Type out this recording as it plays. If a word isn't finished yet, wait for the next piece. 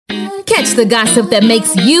Catch the gossip that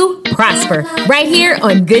makes you prosper right here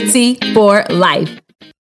on Good Tea for Life.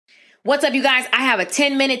 What's up, you guys? I have a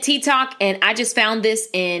 10-minute tea talk, and I just found this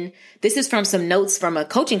is from some notes from a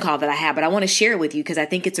coaching call that I had, but I want to share it with you because I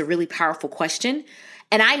think it's a really powerful question.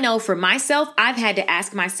 And I know for myself, I've had to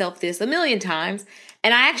ask myself this a million times,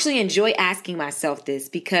 and I actually enjoy asking myself this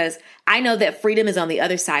because I know that freedom is on the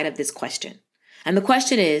other side of this question. And the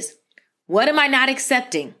question is, what am I not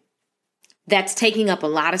accepting that's taking up a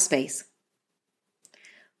lot of space?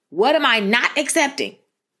 What am I not accepting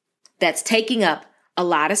that's taking up a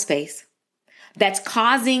lot of space, that's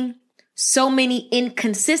causing so many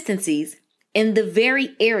inconsistencies in the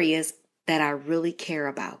very areas that I really care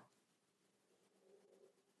about?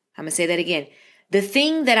 I'm going to say that again. The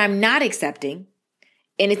thing that I'm not accepting,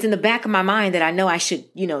 and it's in the back of my mind that I know I should,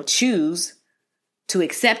 choose to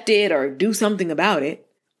accept it or do something about it.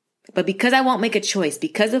 But because I won't make a choice,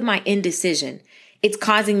 because of my indecision, it's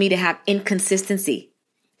causing me to have inconsistency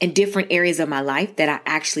in different areas of my life that I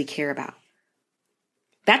actually care about.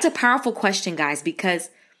 That's a powerful question, guys, because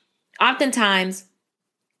oftentimes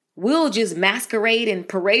we'll just masquerade and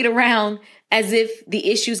parade around as if the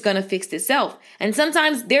issue is going to fix itself. And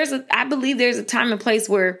sometimes I believe there's a time and place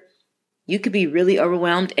where you could be really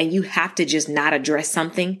overwhelmed and you have to just not address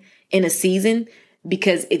something in a season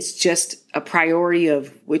because it's just a priority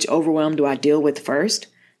of which overwhelm do I deal with first.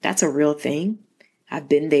 That's a real thing. I've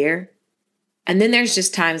been there. And then there's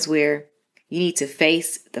just times where you need to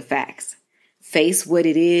face the facts. Face what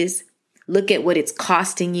it is, look at what it's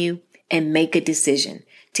costing you, and make a decision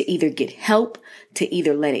to either get help, to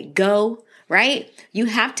either let it go, right? You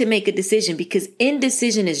have to make a decision because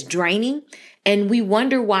indecision is draining, and we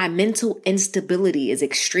wonder why mental instability is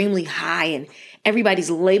extremely high, and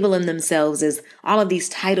everybody's labeling themselves as all of these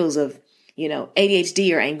titles of,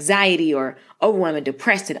 ADHD or anxiety or overwhelmed and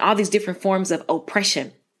depressed and all these different forms of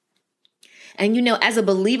oppression. And, as a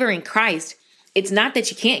believer in Christ, it's not that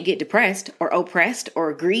you can't get depressed or oppressed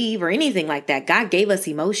or grieve or anything like that. God gave us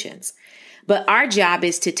emotions. But our job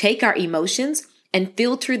is to take our emotions and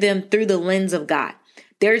filter them through the lens of God.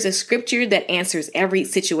 There's a scripture that answers every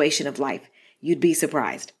situation of life. You'd be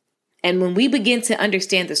surprised. And when we begin to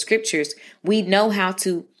understand the scriptures, we know how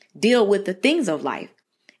to deal with the things of life.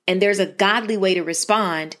 And there's a godly way to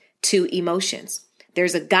respond to emotions.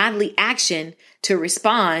 There's a godly action to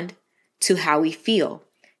respond to how we feel.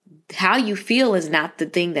 How you feel is not the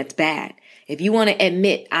thing that's bad. If you want to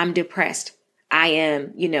admit I'm depressed, I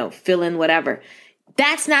am, feeling whatever,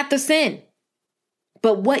 that's not the sin.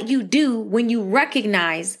 But what you do when you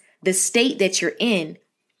recognize the state that you're in,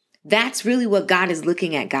 that's really what God is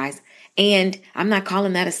looking at, guys. And I'm not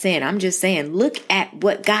calling that a sin. I'm just saying, look at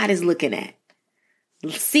what God is looking at.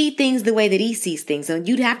 See things the way that he sees things. And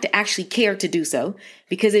you'd have to actually care to do so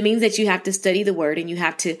because it means that you have to study the word and you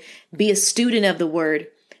have to be a student of the word.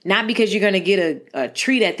 Not because you're going to get a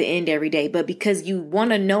treat at the end every day, but because you want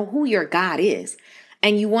to know who your God is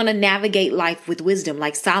and you want to navigate life with wisdom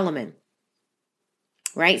like Solomon,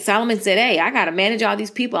 right? Solomon said, hey, I got to manage all these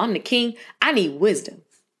people. I'm the king. I need wisdom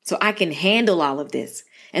so I can handle all of this.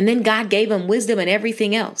 And then God gave him wisdom and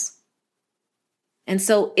everything else. And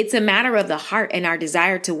so it's a matter of the heart and our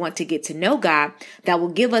desire to want to get to know God that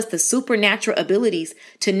will give us the supernatural abilities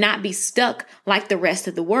to not be stuck like the rest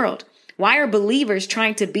of the world. Why are believers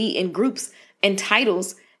trying to be in groups and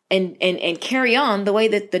titles and carry on the way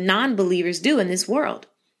that the non-believers do in this world?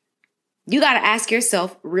 You got to ask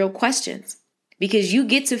yourself real questions because you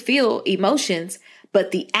get to feel emotions,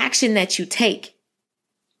 but the action that you take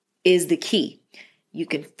is the key. You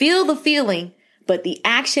can feel the feeling, but the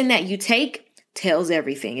action that you take tells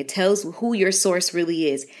everything. It tells who your source really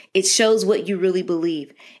is. It shows what you really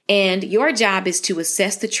believe. And your job is to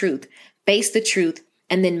assess the truth, face the truth,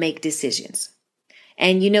 and then make decisions.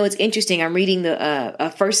 And it's interesting. I'm reading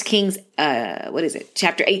the 1 Kings,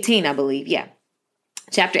 chapter 18, I believe. Yeah.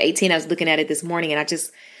 Chapter 18. I was looking at it this morning and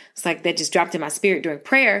it's like that just dropped in my spirit during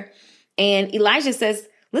prayer. And Elijah says,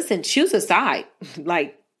 listen, choose a side.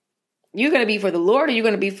 Like you're going to be for the Lord or you're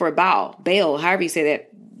going to be for Baal, however you say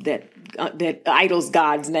that idol's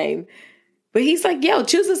God's name. But he's like,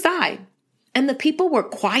 choose a side. And the people were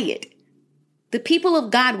quiet. The people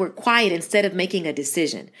of God were quiet instead of making a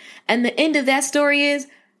decision. And the end of that story is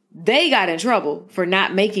they got in trouble for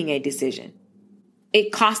not making a decision.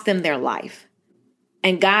 It cost them their life.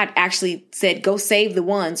 And God actually said, go save the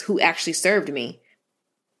ones who actually served me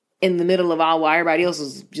in the middle of all while everybody else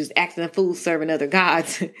was just acting a fool serving other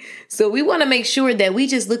gods. So we want to make sure that we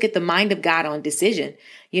just look at the mind of God on decision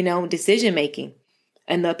making.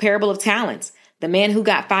 And the parable of talents, the man who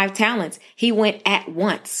got 5 talents, he went at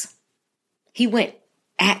once. He went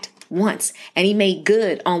at once, and he made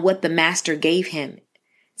good on what the master gave him.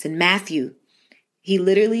 It's in Matthew. He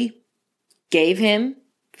literally gave him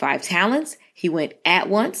 5 talents. He went at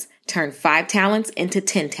once, turned 5 talents into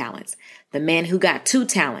 10 talents. The man who got 2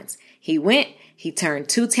 talents, he turned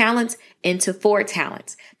 2 talents into 4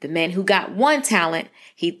 talents. The man who got 1 talent,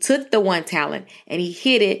 he took the 1 talent and he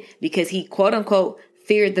hid it because he, quote unquote,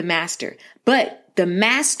 feared the master. But the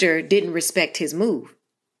master didn't respect his move.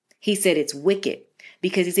 He said it's wicked,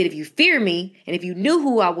 because he said, if you fear me and if you knew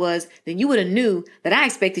who I was, then you would have knew that I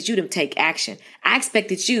expected you to take action. I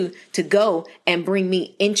expected you to go and bring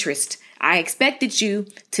me interest. I expected you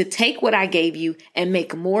to take what I gave you and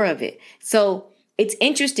make more of it. So it's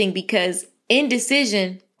interesting because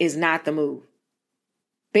indecision is not the move.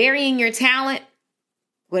 Burying your talent,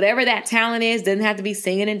 whatever that talent is, doesn't have to be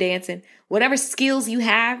singing and dancing. Whatever skills you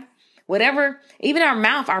have, whatever, even our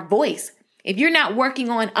mouth, our voice. If you're not working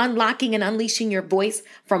on unlocking and unleashing your voice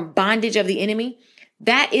from bondage of the enemy,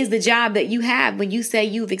 that is the job that you have when you say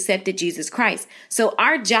you've accepted Jesus Christ. So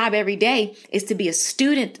our job every day is to be a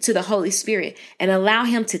student to the Holy Spirit and allow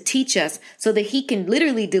him to teach us so that he can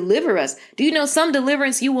literally deliver us. Do you know some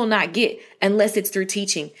deliverance you will not get unless it's through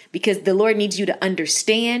teaching? Because the Lord needs you to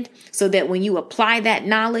understand so that when you apply that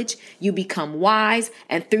knowledge, you become wise.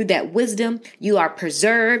 And through that wisdom, you are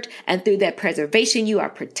preserved. And through that preservation, you are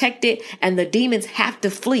protected. And the demons have to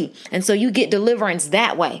flee. And so you get deliverance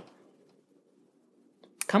that way.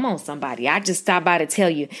 Come on, somebody. I just stopped by to tell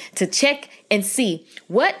you to check and see,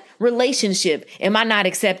 what relationship am I not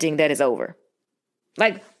accepting that is over?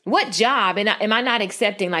 Like, what job am I not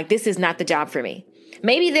accepting? Like, this is not the job for me.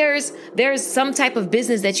 Maybe there's some type of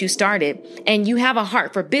business that you started and you have a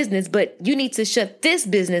heart for business, but you need to shut this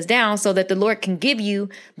business down so that the Lord can give you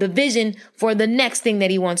the vision for the next thing that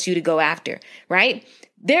he wants you to go after, right?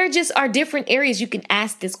 There just are different areas you can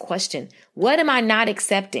ask this question. What am I not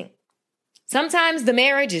accepting? Sometimes the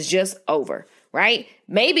marriage is just over, right?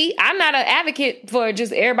 Maybe I'm not an advocate for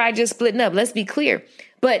just everybody just splitting up. Let's be clear.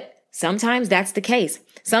 But sometimes that's the case.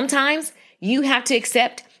 Sometimes you have to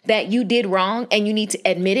accept that you did wrong and you need to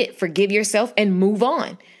admit it, forgive yourself, and move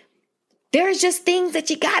on. There's just things that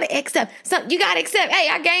you got to accept. You got to accept, hey,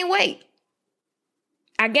 I gained weight.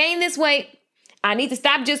 I gained this weight. I need to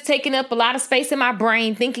stop just taking up a lot of space in my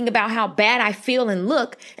brain, thinking about how bad I feel and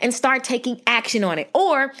look, and start taking action on it.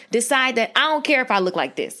 Or decide that I don't care if I look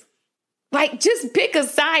like this. Like, just pick a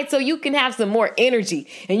side so you can have some more energy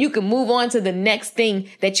and you can move on to the next thing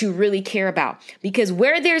that you really care about. Because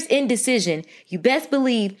where there's indecision, you best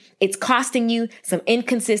believe it's costing you some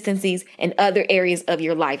inconsistencies in other areas of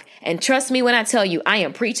your life. And trust me when I tell you, I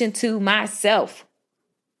am preaching to myself.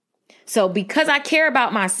 So because I care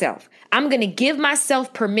about myself, I'm going to give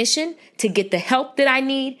myself permission to get the help that I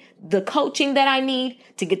need, the coaching that I need,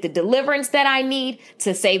 to get the deliverance that I need,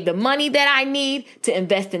 to save the money that I need, to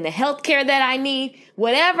invest in the healthcare that I need,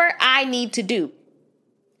 whatever I need to do.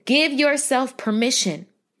 Give yourself permission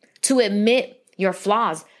to admit your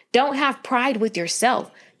flaws. Don't have pride with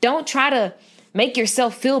yourself. Don't try to make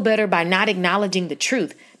yourself feel better by not acknowledging the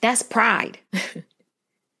truth. That's pride.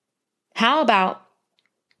 How about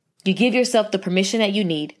you give yourself the permission that you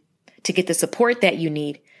need to get the support that you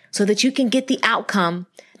need so that you can get the outcome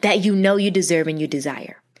that you know you deserve and you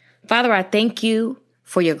desire. Father, I thank you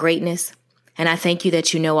for your greatness, and I thank you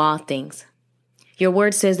that you know all things. Your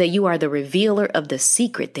word says that you are the revealer of the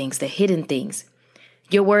secret things, the hidden things.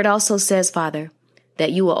 Your word also says, Father,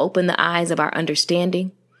 that you will open the eyes of our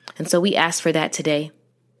understanding. And so we ask for that today.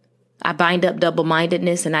 I bind up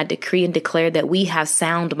double-mindedness and I decree and declare that we have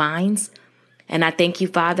sound minds. And I thank you,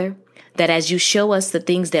 Father, that as you show us the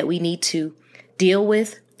things that we need to deal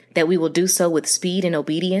with, that we will do so with speed and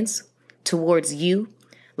obedience towards you.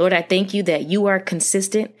 Lord, I thank you that you are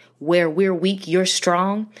consistent. Where we're weak, you're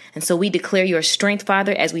strong. And so we declare your strength,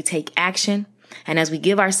 Father, as we take action and as we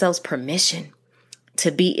give ourselves permission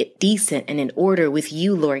to be decent and in order with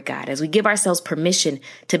you, Lord God, as we give ourselves permission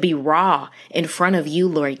to be raw in front of you,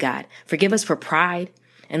 Lord God. Forgive us for pride.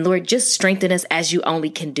 And Lord, just strengthen us as you only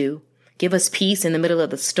can do. Give us peace in the middle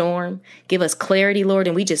of the storm. Give us clarity, Lord.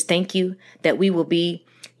 And we just thank you that we will be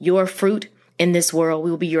your fruit in this world.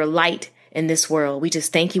 We will be your light in this world. We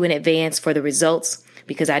just thank you in advance for the results,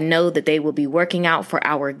 because I know that they will be working out for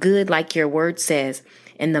our good, like your word says.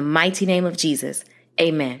 In the mighty name of Jesus,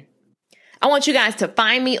 amen. I want you guys to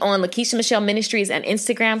find me on Lakeisha Michelle Ministries on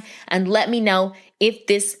Instagram and let me know if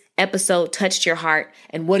this episode touched your heart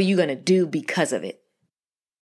and what are you going to do because of it.